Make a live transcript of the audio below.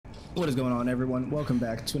What is going on, everyone? Welcome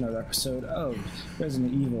back to another episode of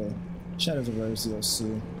Resident Evil Shadows of Rose DLC.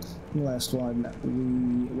 In the last one,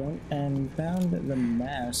 we went and found the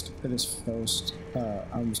mask for this first, I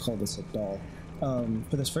almost called this a doll,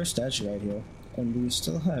 for this first statue right here. And we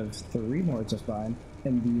still have 3 more to find,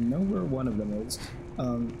 and we know where one of them is.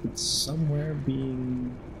 It's somewhere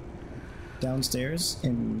being downstairs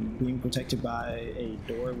and being protected by a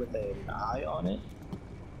door with an eye on it.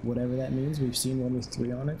 Whatever that means. We've seen one with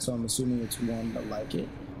 3 on it, so I'm assuming it's one like it.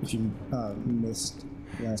 If you missed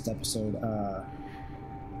the last episode,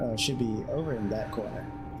 should be over in that corner.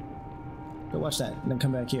 Go watch that, and then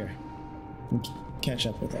come back here and catch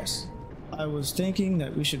up with us. I was thinking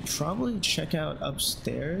that we should probably check out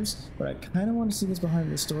upstairs, but I kind of want to see what's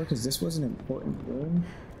behind this door because this was an important room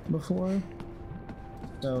before.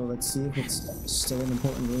 So let's see if it's still an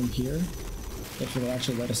important room here, if it'll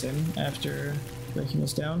actually let us in after breaking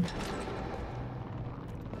us down.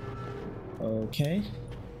 Okay.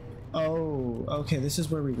 Oh, okay, this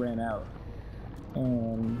is where we ran out.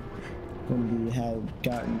 When we had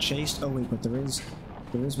gotten chased. Oh wait, but there is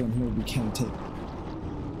one here we can take.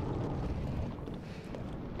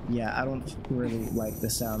 Yeah, I don't really like the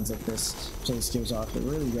sounds that this place gives off. It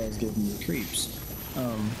really does give me creeps.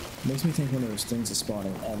 Makes me think one of those things is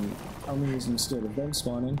spawning, and the only reason I'm scared of them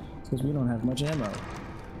spawning is because we don't have much ammo.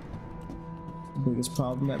 Biggest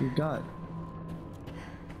problem that we've got.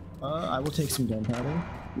 I will take some gunpowder.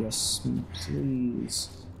 Yes, please.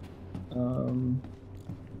 Oh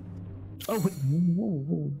wait,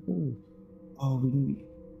 whoa. Oh, we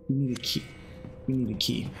need a key. We need a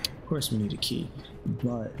key. Of course we need a key.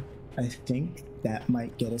 But I think that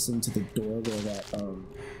might get us into the door where that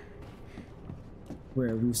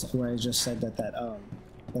where I just said that that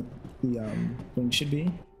the thing should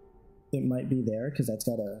be. It might be there because that's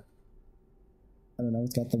got a, I don't know,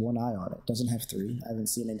 it's got the 1 eye on it. Doesn't have 3. I haven't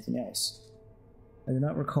seen anything else. I do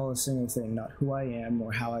not recall a single thing, not who I am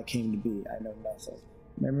nor how I came to be. I know nothing.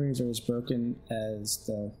 Memories are as broken as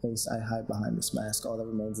the face I hide behind this mask. All that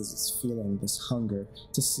remains is this feeling, this hunger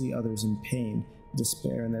to see others in pain,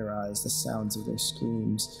 despair in their eyes, the sounds of their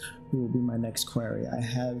screams. Who will be my next quarry? I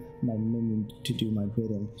have my minion to do my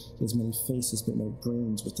bidding. He has many faces but no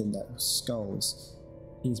brains within those skulls.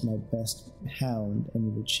 He is my best hound, and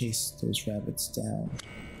he will chase those rabbits down.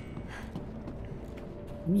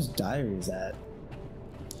 Whose diary is that?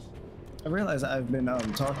 I realize I've been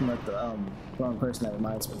talking about the wrong person. That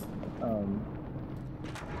reminds me.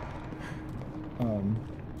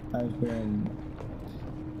 I've been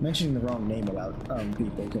mentioning the wrong name about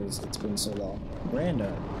people because it's been so long.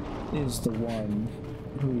 Branda is the one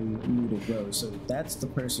who needed Rose, so that's the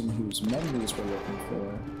person whose memories we're looking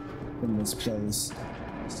for in this place.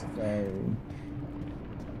 So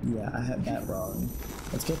yeah, I had that wrong.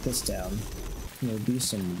 Let's get this down. There'll be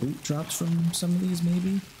some loot drops from some of these,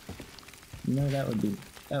 maybe. You know, that would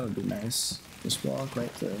be nice. Just walk right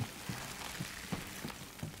through.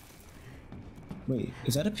 Wait,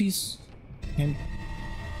 is that a piece? And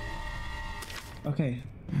okay,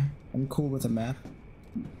 I'm cool with a map.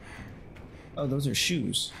 Oh, those are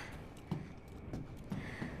shoes.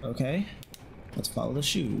 Okay, let's follow the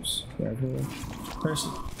shoes. Wherever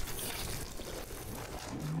person.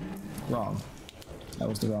 Wrong. That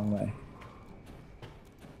was the wrong way.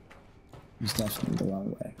 It was definitely the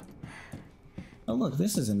wrong way. Oh look,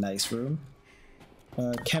 this is a nice room.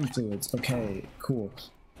 Chem fluids. Okay, cool.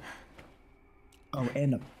 Oh,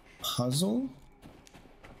 and a puzzle?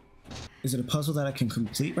 Is it a puzzle that I can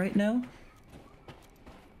complete right now?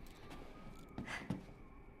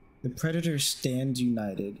 The predators stand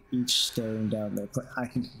united, each staring down their prey. I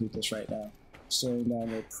can complete this right now. Staring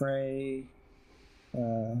down their prey.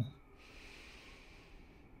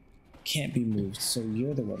 Can't be moved, so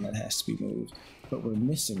you're the one that has to be moved. But we're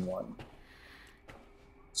missing one.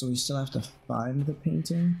 So we still have to find the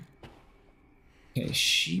painting? Okay,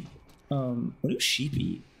 sheep. What do sheep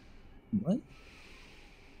eat? What?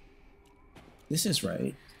 This is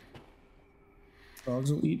right.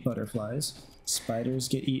 Frogs will eat butterflies. Spiders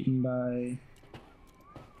get eaten by...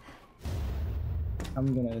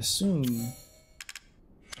 I'm gonna assume...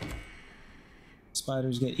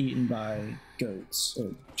 Spiders get eaten by goats,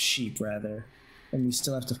 or sheep rather. And we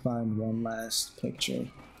still have to find one last picture.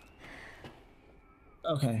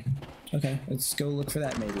 Okay, let's go look for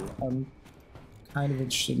that maybe. I'm kind of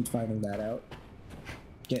interested in finding that out.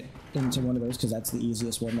 Get into one of those because that's the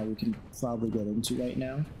easiest one that we can probably get into right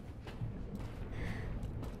now.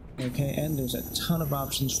 Okay, and there's a ton of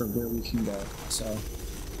options for where we can go, so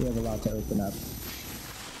we have a lot to open up.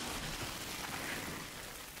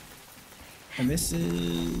 And this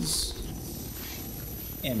is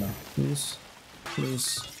ammo, please.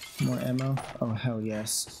 More ammo? Oh, hell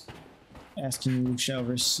yes. Asking you shall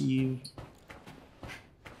receive.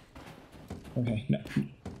 Okay, no.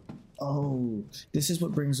 Oh, this is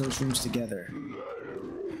what brings those rooms together.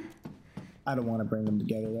 I don't want to bring them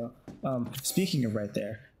together though. Speaking of right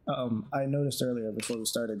there, I noticed earlier before we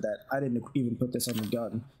started that I didn't even put this on the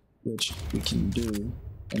gun, which we can do.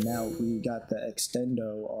 And now we got the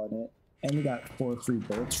extendo on it, and we got 4 free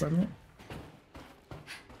bullets from it.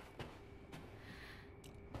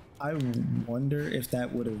 I wonder if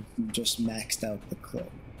that would have just maxed out the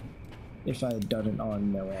clip if I had done it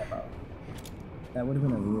on no ammo. That would have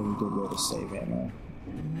been a really good way to save ammo.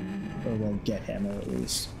 Or well, get ammo at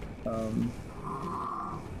least. Alright,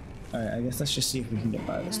 I guess let's just see if we can get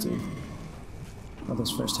by this dude. Well,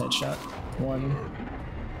 this first headshot. 1,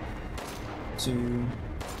 2,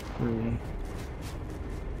 3.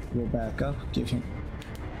 We'll back up, give him.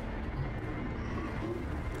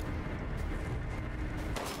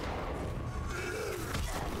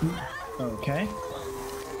 Okay.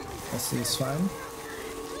 Let's see, it's fine.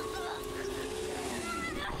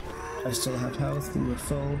 I still have health, we were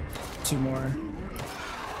full. 2 more.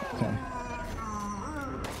 Okay.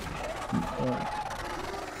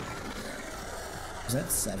 Is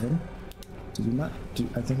that 7? Did we not do?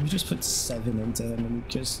 I think we just put 7 into him and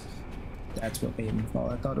just. That's what made him fall.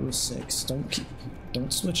 I thought it was 6.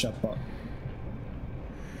 Don't switch up. Oh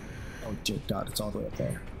dear God, it's all the way up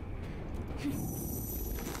there.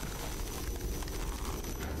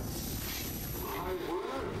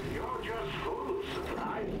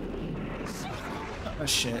 Oh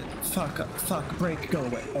shit. Fuck, break, go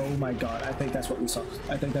away. Oh my God, I think that's what we saw.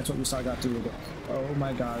 I think that's what we saw got through again. Oh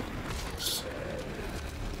my God.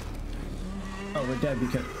 Oh, we're dead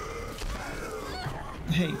because...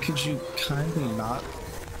 Hey, could you kindly not...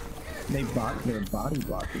 They're body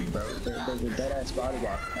blocking, bro. They're dead ass body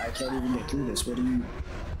blocking. I can't even get through this. What do you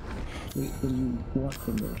want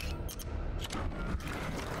from me?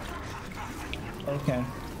 Okay.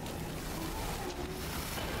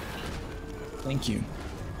 Thank you.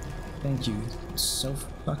 Thank you so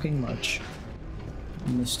fucking much,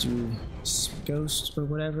 Mr. Ghost or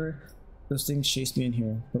whatever. Those things chased me in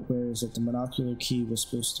here, but where is it? The monocular key was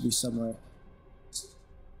supposed to be somewhere.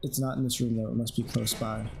 It's not in this room though, it must be close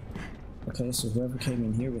by. Okay, so whoever came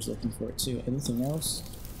in here was looking for it too. Anything else?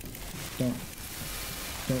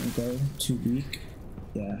 Don't go. Too weak.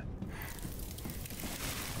 Yeah.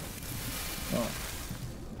 Oh.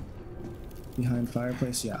 Behind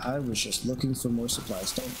fireplace? Yeah, I was just looking for more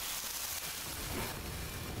supplies.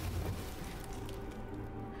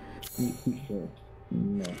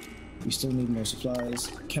 No. We still need more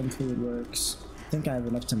supplies. Chem fluid works. I think I have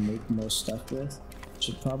enough to make more stuff with.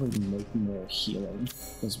 Should probably make more healing,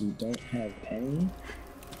 because we don't have any.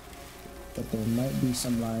 But there might be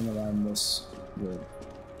some lying around this room.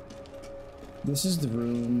 This is the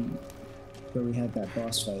room where we had that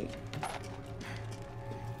boss fight.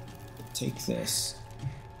 Take this.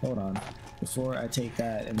 Hold on. Before I take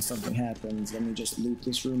that and something happens, let me just loot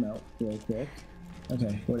this room out real quick.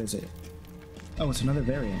 Okay, what is it? Oh, it's another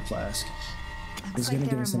variant flask. It's gonna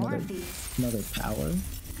give us another power?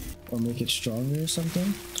 Or make it stronger or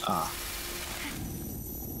something? Ah.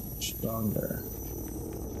 Stronger.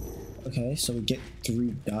 Okay, so we get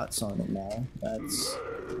 3 dots on it now. That's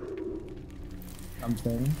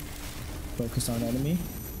something. Focus on enemy.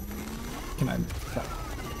 Can I...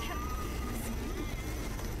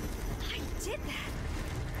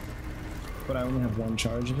 But I only have 1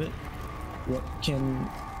 charge of it. What can...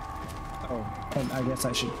 Oh, and I guess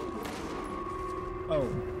I should... Oh.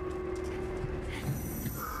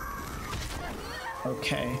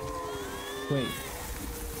 Okay. Wait.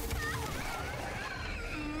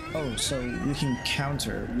 Oh, so we can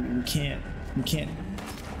counter. We can't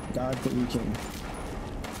dodge, but we can...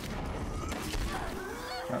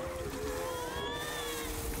 Oh.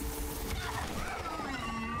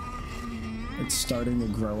 It's starting to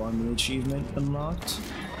grow on the achievement unlocked.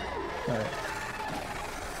 Alright.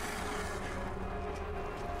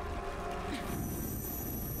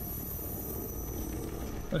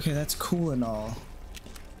 Okay, that's cool and all.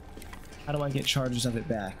 How do I get charges of it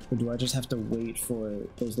back? Or do I just have to wait for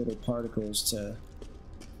those little particles to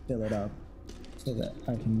fill it up so that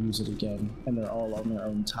I can use it again? And they're all on their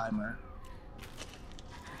own timer.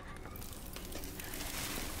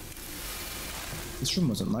 This room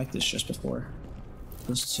wasn't like this just before.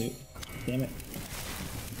 This too. Damn it.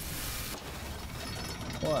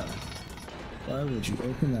 What? Why would you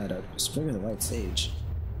open that up? Sprig of the White Sage.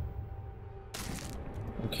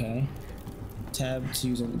 Okay. Tab to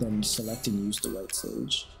use, then select and use the White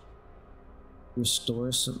Sage.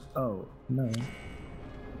 Restore some... Oh, no.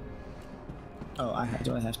 Oh,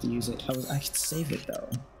 do I have to use it? I could save it though.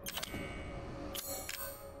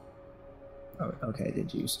 Oh, okay, I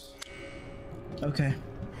did use. Okay.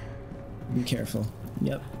 Be careful.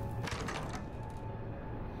 Yep.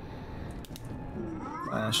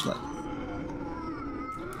 Flashlight.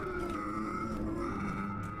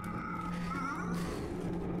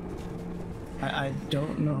 I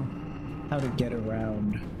don't know how to get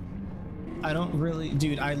around. I don't really,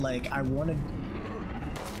 dude, I wanted.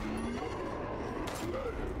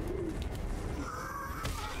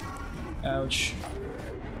 Ouch.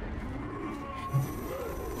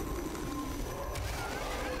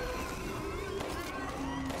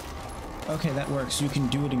 Okay, that works. You can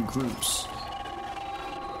do it in groups.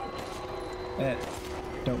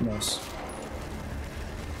 Don't miss.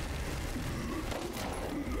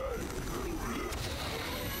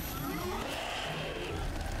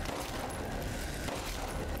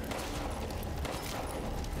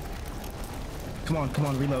 Come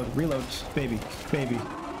on, reload, baby.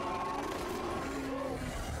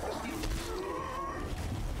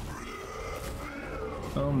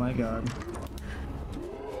 Oh my god.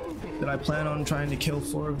 Did I plan on trying to kill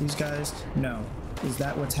 4 of these guys? No. Is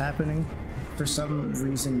that what's happening? For some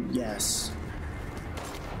reason, yes.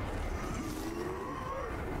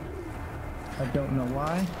 I don't know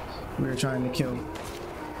why. We were trying to kill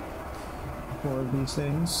 4 of these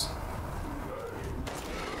things.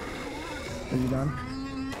 Are you done?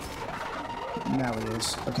 Now it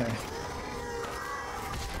is. Okay.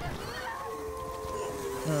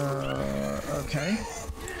 Okay.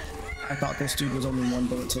 I thought this dude was only 1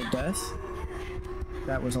 bullet to death.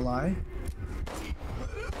 That was a lie.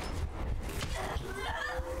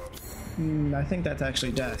 I think that's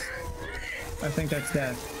actually death. I think that's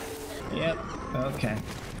death. Yep. Okay.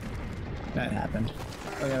 That happened.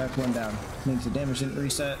 Oh yeah, that's 1 down. Means the damage didn't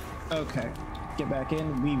reset. Okay. Get back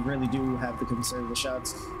in. We really do have to conserve the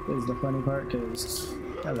shots. Is the funny part, because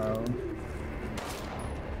hello.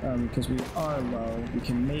 Because we are low, we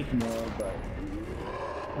can make more, but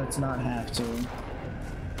let's not have to.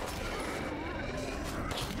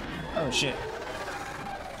 Oh shit.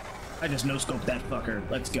 I just no-scoped that fucker.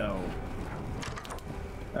 Let's go.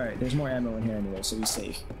 Alright, there's more ammo in here anyway, so he's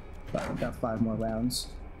safe. But we've got 5 more rounds.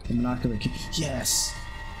 The monocular key. Yes!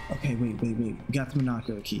 Okay, wait. We got the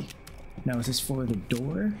monocular key. Now, is this for the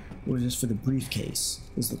door, or is this for the briefcase,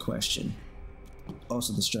 is the question.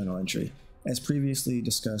 Also, this journal entry. As previously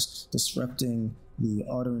discussed, disrupting the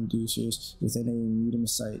autoinducers within a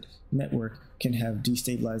medium-site network can have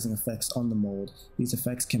destabilizing effects on the mold. These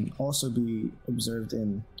effects can also be observed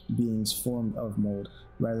in beings formed of mold,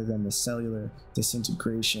 rather than the cellular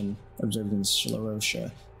disintegration observed in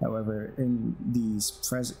Sclerotia. However, in these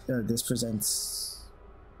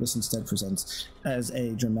this instead presents as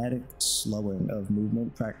a dramatic slowing of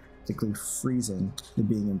movement, practically freezing the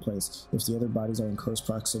being in place. If the other bodies are in close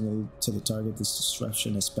proximity to the target, this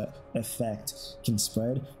disruption effect can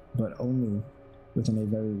spread, but only within a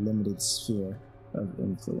very limited sphere of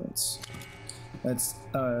influence. That's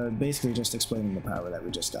basically just explaining the power that we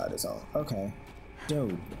just got is all. Okay.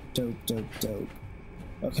 Dope.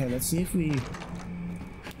 Okay, let's see if we...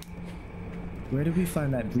 Where did we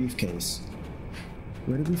find that briefcase?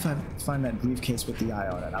 Where did we find that briefcase with the eye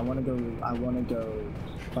on it? I wanna go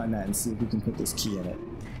find that and see if we can put this key in it.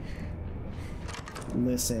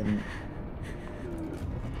 Listen.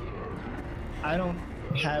 I don't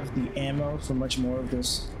have the ammo for much more of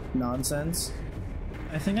this nonsense.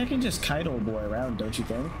 I think I can just kite old boy around, don't you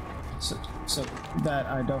think? So that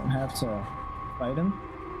I don't have to fight him?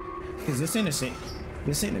 Because this ain't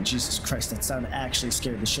a Jesus Christ, that sound actually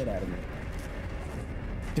scared the shit out of me.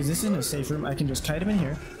 Because this isn't a safe room, I can just kite him in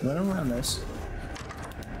here, run him around this.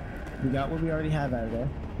 We got what we already have out of there.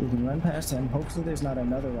 We can run past him, hopefully there's not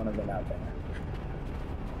another one of them out there.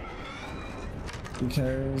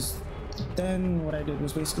 Because then what I did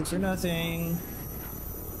was basically for nothing.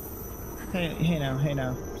 Hey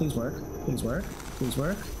now, please work.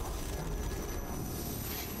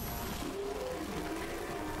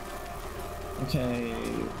 Okay,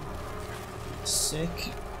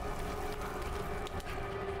 sick.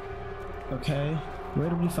 Okay, where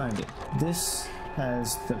did we find it? This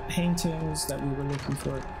has the paintings that we were looking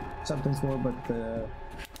for, something for, but the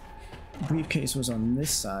briefcase was on this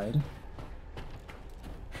side.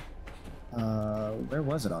 Where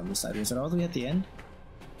was it on this side? Was it all the way at the end?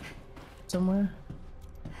 Somewhere?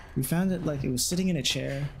 We found it like it was sitting in a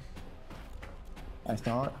chair, I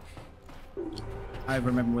thought. I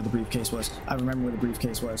remember where the briefcase was.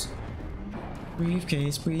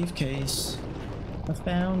 Briefcase. I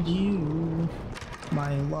found you.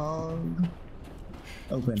 My log.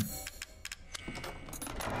 Open.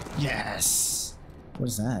 Yes! What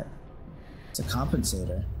is that? It's a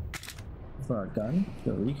compensator. For our gun?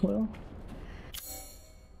 The recoil?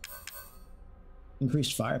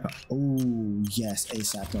 Increased firepower. Oh, yes.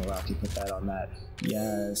 ASAP no Rocky put that on that.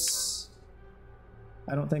 Yes.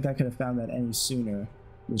 I don't think I could have found that any sooner,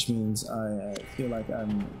 which means I feel like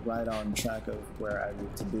I'm right on track of where I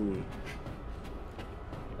need to be.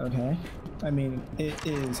 Okay. I mean,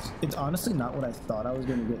 it's honestly not what I thought I was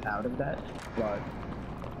going to get out of that, but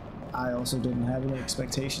I also didn't have any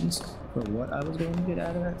expectations for what I was going to get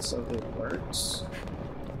out of that, so it works.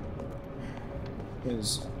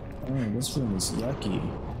 Because, oh, this room is yucky.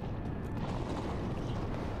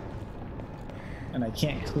 And I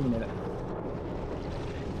can't clean it.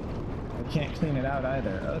 I can't clean it out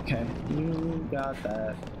either. Okay, you got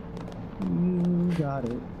that. You got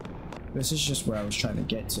it. This is just where I was trying to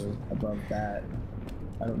get to, above that.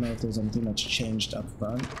 I don't know if there's anything that's changed up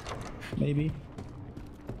front. Maybe.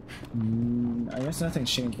 I guess nothing's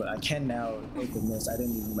changed, but I can now open this. I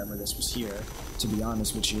didn't even remember this was here, to be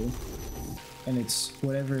honest with you. And it's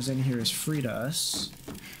whatever's in here is free to us.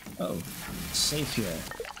 Oh, safe here.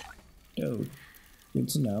 Oh, good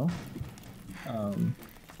to know. Are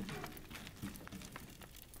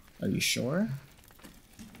you sure?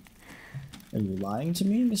 Are you lying to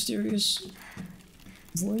me, mysterious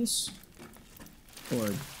voice?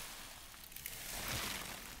 Or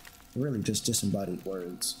really just disembodied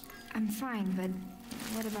words? I'm fine, but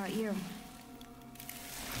what about you?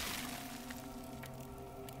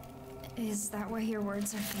 Is that why your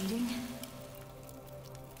words are fading?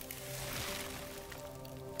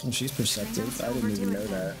 Oh, she's perceptive. I didn't even know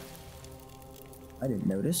that. I didn't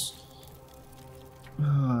notice.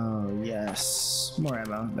 Oh, yes. More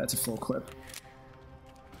ammo. That's a full clip.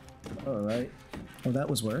 Alright. Oh, that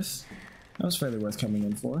was worth. That was fairly worth coming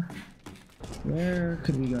in for. Where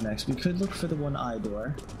could we go next? We could look for the one eye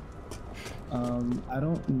door. I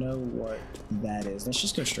don't know what that is. Let's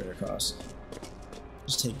just go straight across.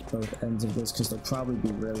 Just take both ends of this because they'll probably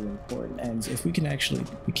be really important ends. If we can actually...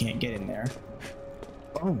 We can't get in there.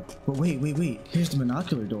 Oh, but wait. Here's the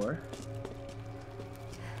monocular door.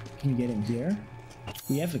 Can we get in here?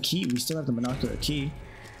 We have a key. We still have the monocular key.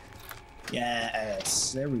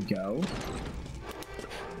 Yes, there we go.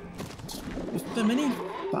 It's the mini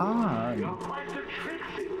bomb.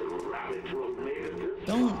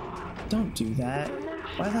 Don't do that.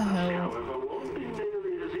 Why the hell?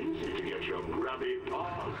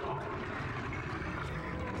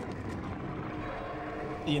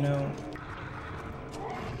 You know,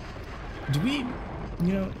 do we,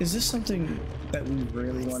 you know, is this something that we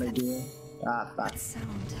really want to do? Ah, fuck.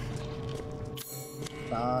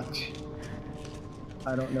 Fuck.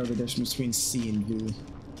 I don't know the difference between C and V,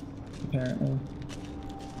 apparently.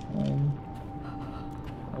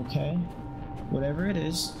 Okay. Whatever it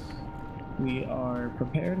is, we are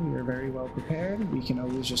prepared. We are very well prepared. We can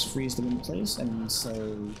always just freeze them in place and so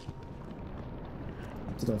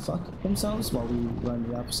to go fuck themselves while we run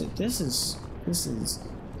the opposite. This is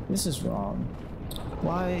wrong.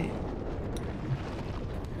 Why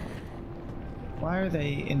are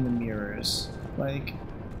they in the mirrors? Like,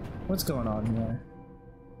 what's going on here?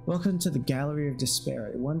 Welcome to the Gallery of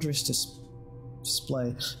Despair, a wondrous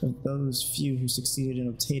display of those few who succeeded in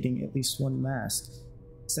obtaining at least one mask.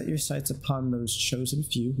 Set your sights upon those chosen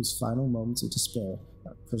few whose final moments of despair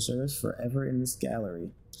are preserved forever in this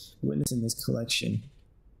gallery, witnessing this collection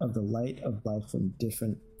of the light of life from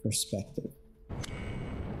different perspective.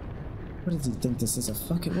 What does he think this is, a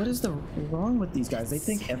fucking... What is wrong with these guys? They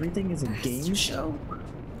think everything is a game show?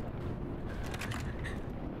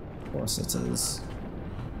 Of course it is.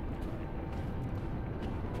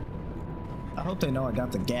 I hope they know I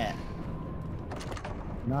got the gat.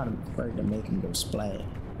 I'm not afraid to make him go splat.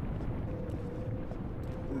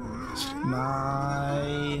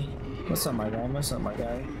 What's up, my guy? What's up, my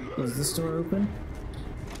guy? Is this door open?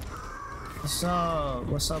 What's up?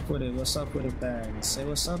 What's up with it? What's up with it, then? Say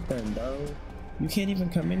what's up, then, though. You can't even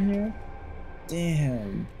come in here?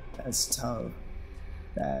 Damn, that's tough.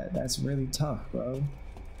 That's really tough, bro.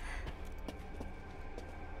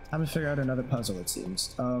 Time to figure out another puzzle, it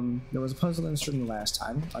seems. There was a puzzle in the stream the last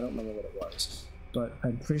time. I don't remember what it was, but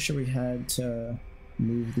I'm pretty sure we had to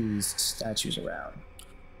move these statues around.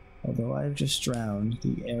 Although I've just drowned,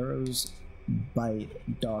 the arrow's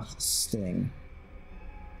bite doth sting.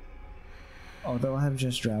 Although I have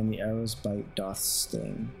just drowned, the arrow's bite doth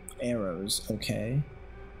sting. Arrows, okay.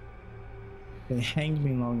 They hanged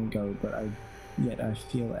me long ago, but yet I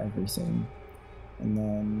feel everything. And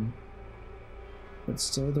then... But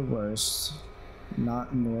still the worst,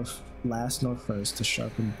 not last nor first, the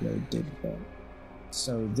sharpened blade did bend.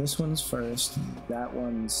 So this one's first, that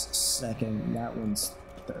one's second, that one's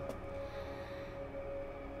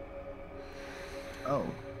Oh,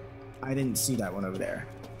 I didn't see that one over there.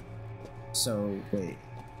 So, wait.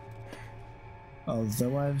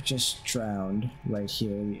 Although I've just drowned right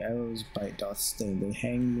here, the arrow's bite doth sting. They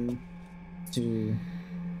hang me 2,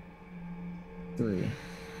 3.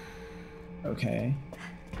 Okay.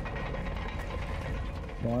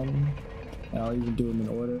 1. And I'll even do them in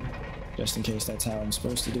order, just in case that's how I'm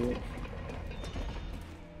supposed to do it.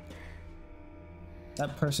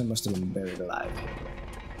 That person must have been buried alive.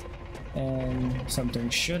 And something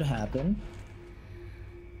should happen.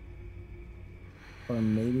 Or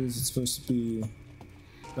maybe is it supposed to be...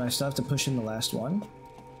 Do I still have to push in the last one?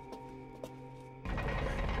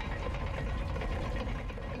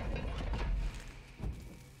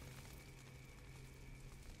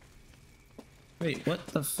 Wait, what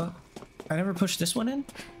the fuck? I never pushed this one in?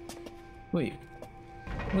 Wait.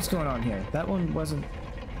 What's going on here? That one wasn't...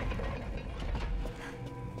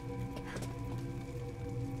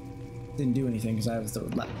 Didn't do anything because I have the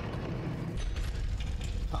left.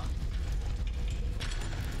 Oh.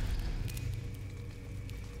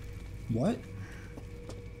 What?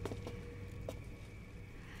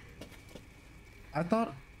 I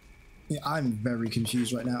thought... Yeah, I'm very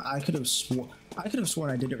confused right now. I could have sworn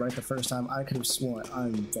I did it right the first time. I could have sworn.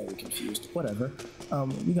 I'm very confused. Whatever.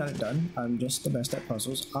 We got it done. I'm just the best at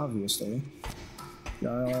puzzles, obviously.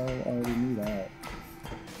 Y'all already knew that.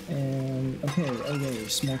 And okay,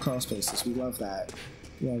 small crawl spaces. We love that.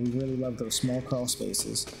 Yeah, we really love those small crawl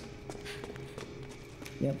spaces.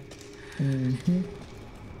 Yep.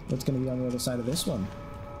 What's gonna be on the other side of this one?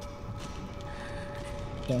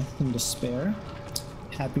 Death and despair.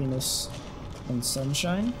 Happiness and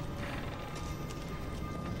sunshine.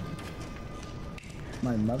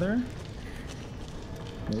 My mother?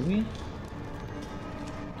 Maybe?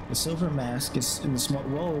 The silver mask is in the small...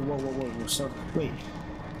 Whoa. So, wait.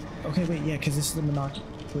 Okay, wait, yeah, because this is the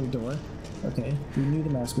monocular door. Okay, we knew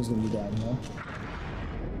the mask was going to be down here.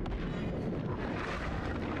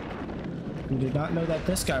 We did not know that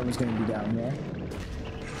this guy was going to be down here.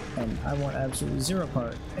 And I want absolutely zero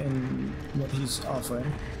part in what he's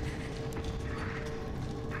offering.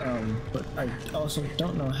 But I also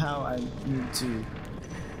don't know how I need to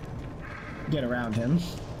get around him.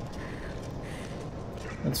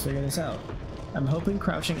 Let's figure this out. I'm hoping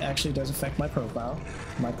crouching actually does affect my profile,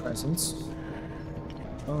 my presence.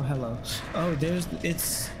 Oh, hello. Oh,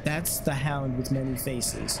 that's the hound with many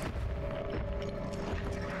faces.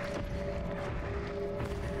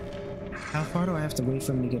 How far do I have to wait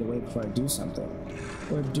for him to get away before I do something?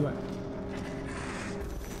 Or do I...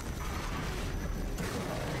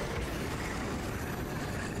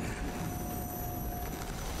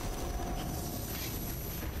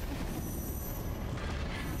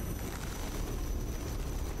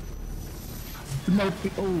 Nope.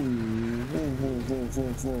 Oh,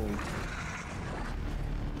 whoa.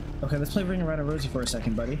 Okay, let's play Ring Around a Rosie for a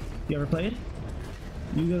second, buddy. You ever played?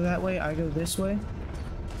 You go that way, I go this way.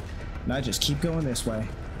 And I just keep going this way.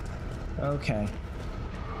 Okay.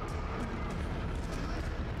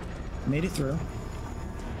 Made it through.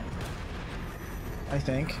 I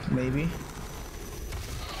think, maybe.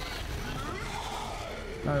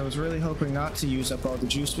 I was really hoping not to use up all the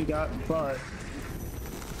juice we got, but...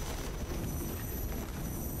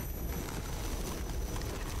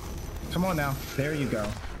 Come on now. There you go.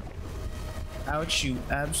 Ouch, you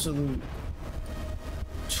absolute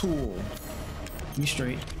tool. We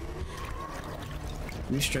straight.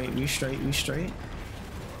 We straight.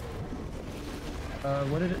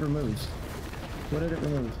 What did it remove?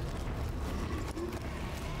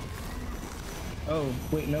 Oh,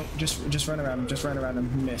 wait, no. Just run around him.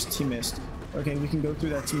 He missed. Okay, we can go through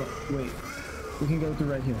that wait. We can go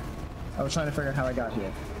through right here. I was trying to figure out how I got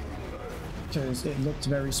here. Because it looked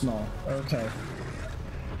very small. Okay.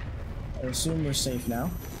 I assume we're safe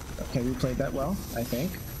now. Okay, we played that well, I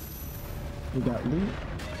think. We got loot.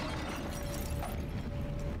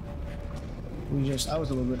 I was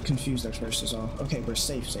a little bit confused at first as well. Okay, we're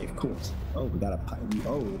safe, cool. Oh, we got a pipe.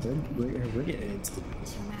 Oh, we're getting into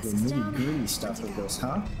the nitty-gritty stuff of this,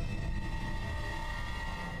 huh?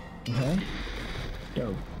 Okay.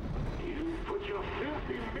 Dope.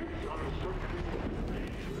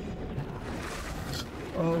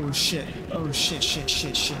 Oh shit.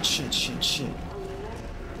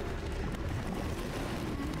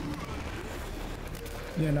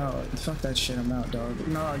 Yeah, no, fuck that shit, I'm out, dog.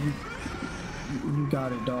 No, you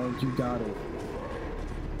got it, dog, you got it.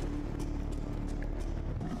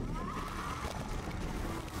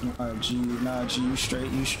 G, you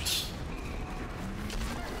straight,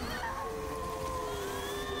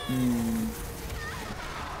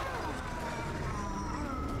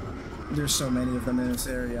 There's so many of them in this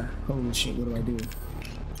area. Holy shit, what do I do?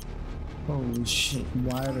 Holy shit,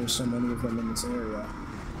 why are there so many of them in this area?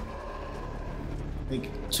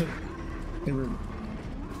 They were...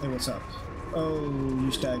 Hey, what's up? Oh,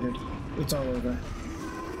 you staggered. It's all over.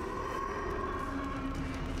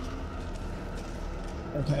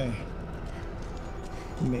 Okay.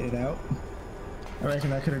 We made it out. I reckon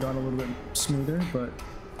that could have gone a little bit smoother, but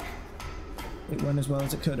it went as well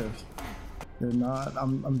as it could have. They're not,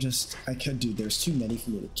 I could, dude, there's too many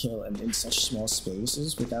for me to kill and in such small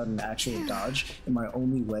spaces without an actual dodge, and my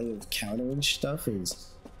only way of countering stuff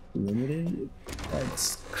is limited.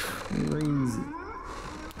 That's crazy.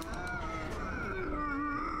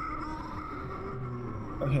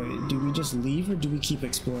 Okay, do we just leave or do we keep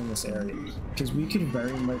exploring this area? Because we could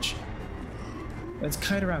very much... Let's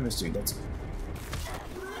kite around this dude. Let's...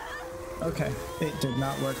 Okay, it did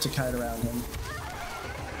not work to kite around him.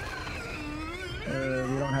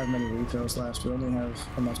 We don't have many refills left. We only have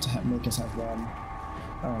enough to make us have one.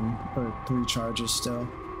 Or 3 charges still.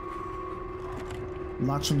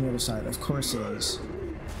 Locked from the other side. Of course it is.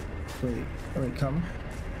 Wait, oh wait, come.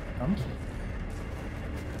 Come.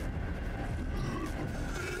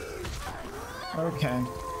 Okay.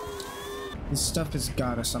 This stuff has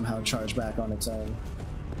gotta somehow charge back on its own.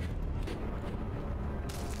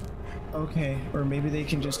 Okay, or maybe they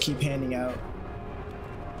can just keep handing out.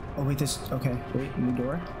 Oh wait, okay, wait, new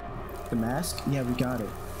door? The mask? Yeah, we got it.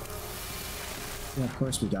 Yeah, of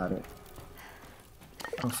course we got it.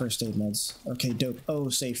 Oh, first aid meds. Okay, dope. Oh,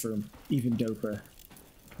 safe room. Even doper.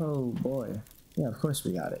 Oh boy. Yeah, of course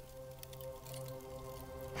we got it.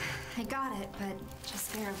 I got it, but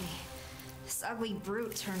just barely. This ugly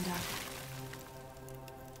brute turned up.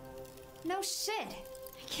 No shit!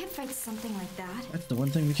 I can't fight something like that. That's the one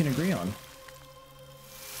thing we can agree on.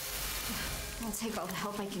 I'll take all the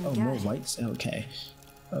help I can get. Oh, more whites? Okay.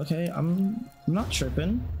 Okay, I'm not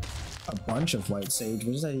tripping. A bunch of white sage.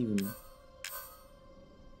 What does that even...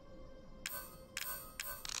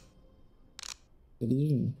 Did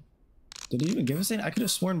he even give us any? I could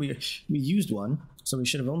have sworn we used one, so we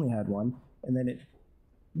should have only had one. And then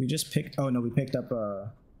we just picked... Oh, no, we picked up...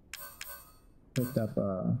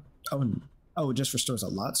 Oh, it just restores a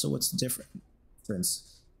lot, so what's the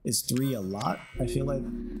difference? Is 3 a lot? I feel like...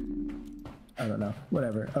 I don't know.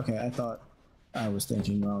 Whatever. Okay, I thought I was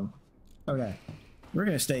thinking wrong. Okay, we're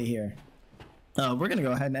gonna stay here. We're gonna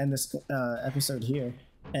go ahead and end this episode here,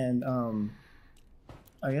 and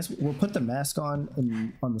I guess we'll put the mask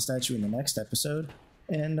on the statue in the next episode,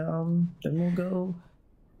 and then we'll go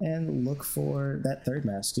and look for that third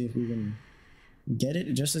mask, see if we can get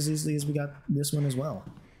it just as easily as we got this one as well.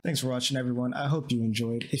 Thanks for watching, everyone. I hope you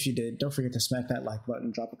enjoyed. If you did, don't forget to smack that like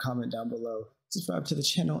button, drop a comment down below, subscribe to the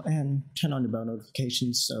channel, and turn on your bell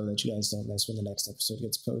notifications so that you guys don't miss when the next episode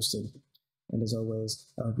gets posted. And as always,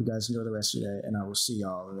 I hope you guys enjoy the rest of your day, and I will see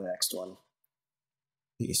y'all in the next one.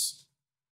 Peace.